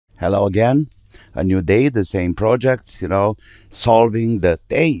Hello again. A new day, the same project, solving the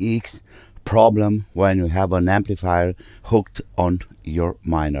TX problem when you have an amplifier hooked on your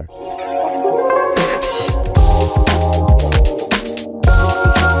miner.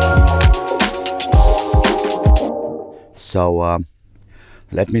 So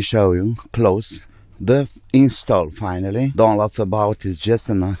let me show you close the install finally. Don't laugh about it's just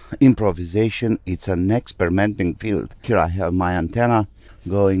an improvisation, it's an experimenting field. Here I have my antenna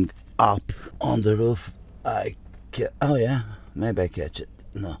going up on the roof. Oh yeah, maybe I catch it.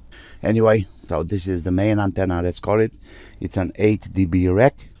 No. Anyway, so this is the main antenna, let's call it. It's an 8 dB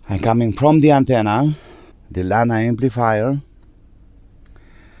rec. I'm coming from the antenna, the Lana amplifier,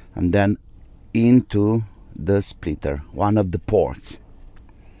 and then into the splitter, one of the ports.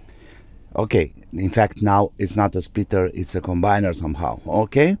 Okay, in fact now it's not a splitter, it's a combiner somehow.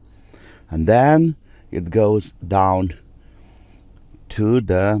 Okay, and then it goes down to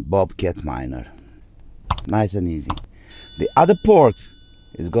the Bobcat miner. Nice and easy. The other port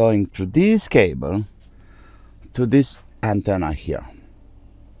is going through this cable to this antenna here.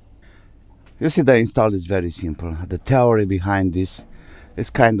 You see, the install is very simple. The theory behind this is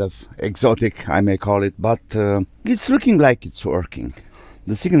kind of exotic, I may call it, but it's looking like it's working.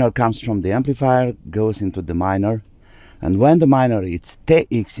 The signal comes from the amplifier, goes into the miner, and when the miner is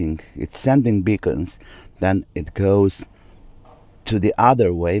TXing, it's sending beacons, then it goes to the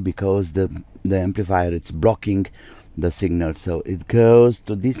other way because the amplifier is blocking the signal. So it goes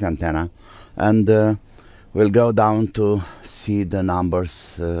to this antenna, and we'll go down to see the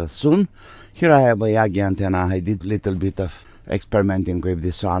numbers soon. Here I have a Yagi antenna. I did a little bit of experimenting with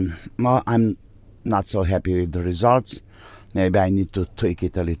this one. Well, I'm not so happy with the results. Maybe I need to tweak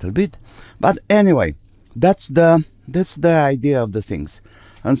it a little bit, but anyway, that's the idea of the things.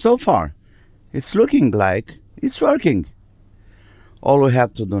 And so far it's looking like it's working. All we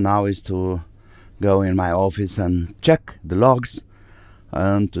have to do now is to go in my office and check the logs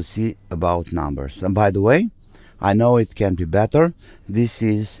and to see about numbers. And by the way, I know it can be better. This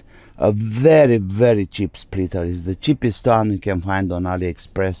is a very, very cheap splitter. It's the cheapest one you can find on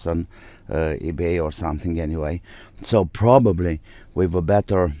AliExpress, on eBay or something anyway. So probably with a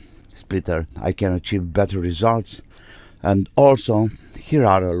better splitter I can achieve better results. And also here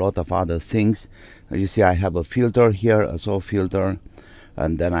are a lot of other things. You see, I have a filter here, a SAW filter,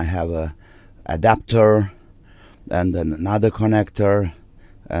 and then I have a adapter, and then another connector,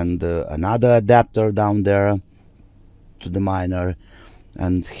 and another adapter down there to the miner,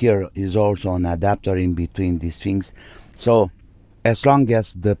 and here is also an adapter in between these things. So as long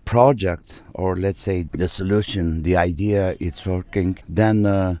as the project, or let's say the solution, the idea, it's working, then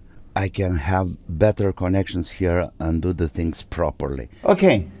I can have better connections here and do the things properly.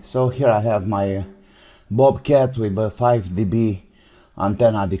 Okay, so here I have my Bobcat with a 5 dB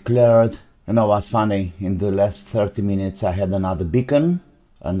antenna declared. You know what's funny? In the last 30 minutes I had another beacon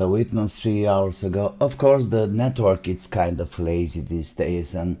and a witness 3 hours ago. Of course the network is kind of lazy these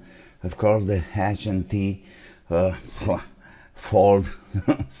days, and of course the hash and T fall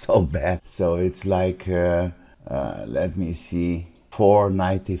so bad. So it's like let me see,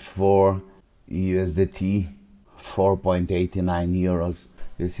 4.94 USDT, 4.89 euros.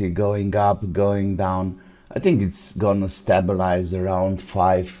 You see, going up, going down. I think it's gonna stabilize around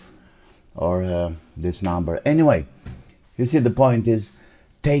 5 or this number. Anyway, you see, the point is,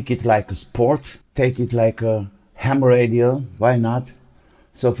 take it like a sport, take it like a ham radio, why not?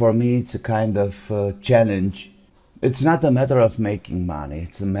 So for me it's a kind of challenge. It's not a matter of making money,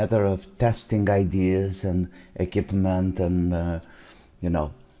 it's a matter of testing ideas and equipment and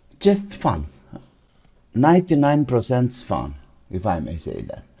just fun. 99% fun, if I may say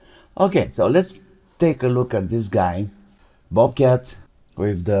that. Okay, so let's take a look at this guy, Bobcat,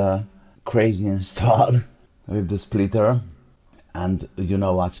 with the crazy install, with the splitter. And you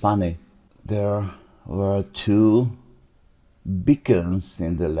know what's funny? There were 2 beacons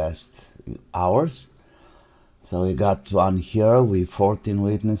in the last hours. So we got one here with 14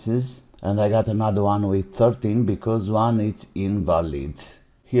 witnesses, and I got another one with 13 because one is invalid.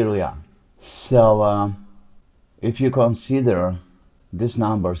 Here we are. So if you consider these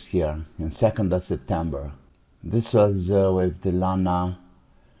numbers here in 2nd of September, this was with the Lana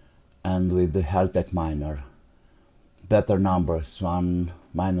and with the Heltec miner. Better numbers, -115,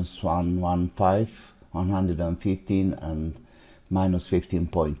 115, and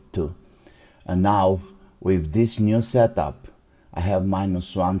 -15.2. And now with this new setup I have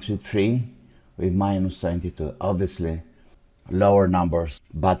 -133 with -22. Obviously lower numbers,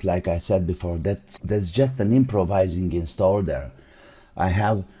 but like I said before, that's just an improvising install there. I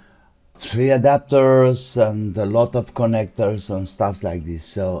have 3 adapters and a lot of connectors and stuff like this.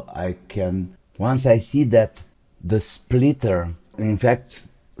 So I can, once I see that the splitter, in fact,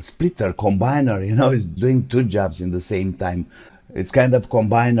 splitter combiner, you know, is doing 2 jobs in the same time. It's kind of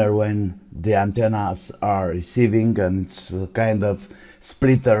combiner when the antennas are receiving, and it's a kind of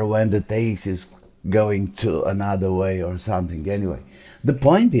splitter when the TX is going to another way or something. Anyway, the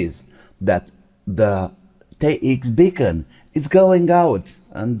point is that the TX beacon is going out,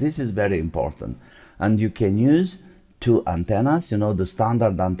 and this is very important. And you can use 2 antennas, you know, the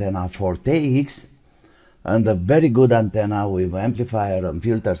standard antenna for TX and a very good antenna with amplifier and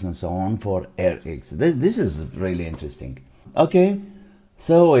filters and so on for RX. This is really interesting. Okay,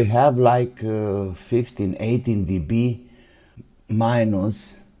 so we have like 15, 18 dB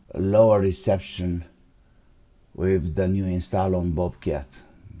minus lower reception with the new install on Bobcat.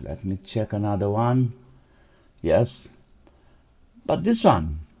 Let me check another one. Yes, but this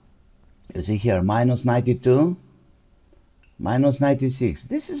one, you see here, minus 92, minus 96.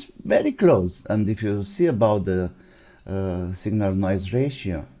 This is very close, and if you see about the signal noise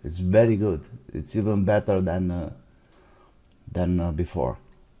ratio, it's very good. It's even better than before.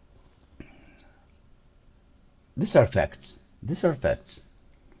 These are facts. These are facts.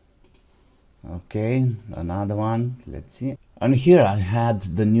 Okay, another one. Let's see. And here I had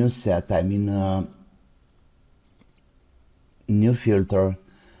the new set. I mean, new filter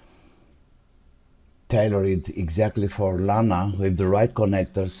tailored exactly for Lana with the right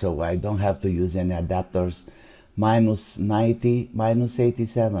connectors, so I don't have to use any adapters. Minus 90, minus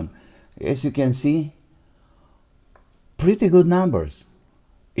 87. As you can see, pretty good numbers,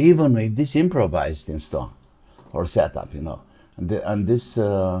 even with this improvised install or setup, you know. And this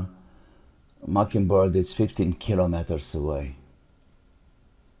Mockingbird is 15 kilometers away,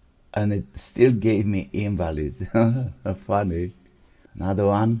 and it still gave me invalid. Funny. Another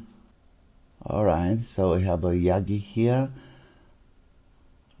one. All right, so I have a Yagi here,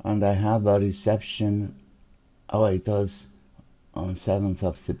 and I have a reception. Oh, it was on 7th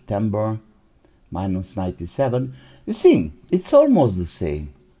of September, minus 97. You see, it's almost the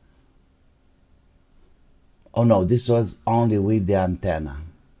same. Oh no, this was only with the antenna.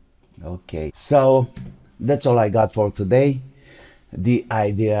 Okay, so that's all I got for today. The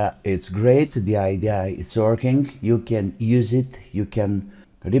idea, it's great. The idea, it's working. You can use it. You can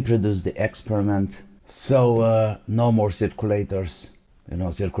reproduce the experiment. So no more circulators. You know,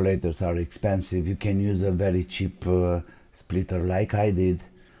 circulators are expensive. You can use a very cheap splitter like I did,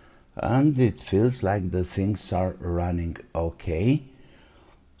 and it feels like the things are running okay.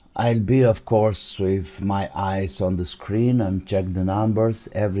 I'll be, of course, with my eyes on the screen and check the numbers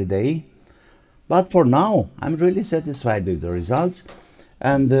every day. But for now, I'm really satisfied with the results.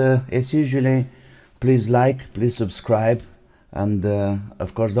 And as usually, please like, please subscribe, and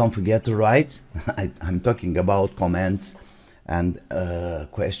of course, don't forget to write. I'm talking about comments and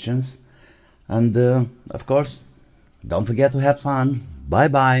questions. And of course, don't forget to have fun. Bye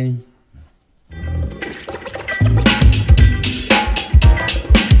bye.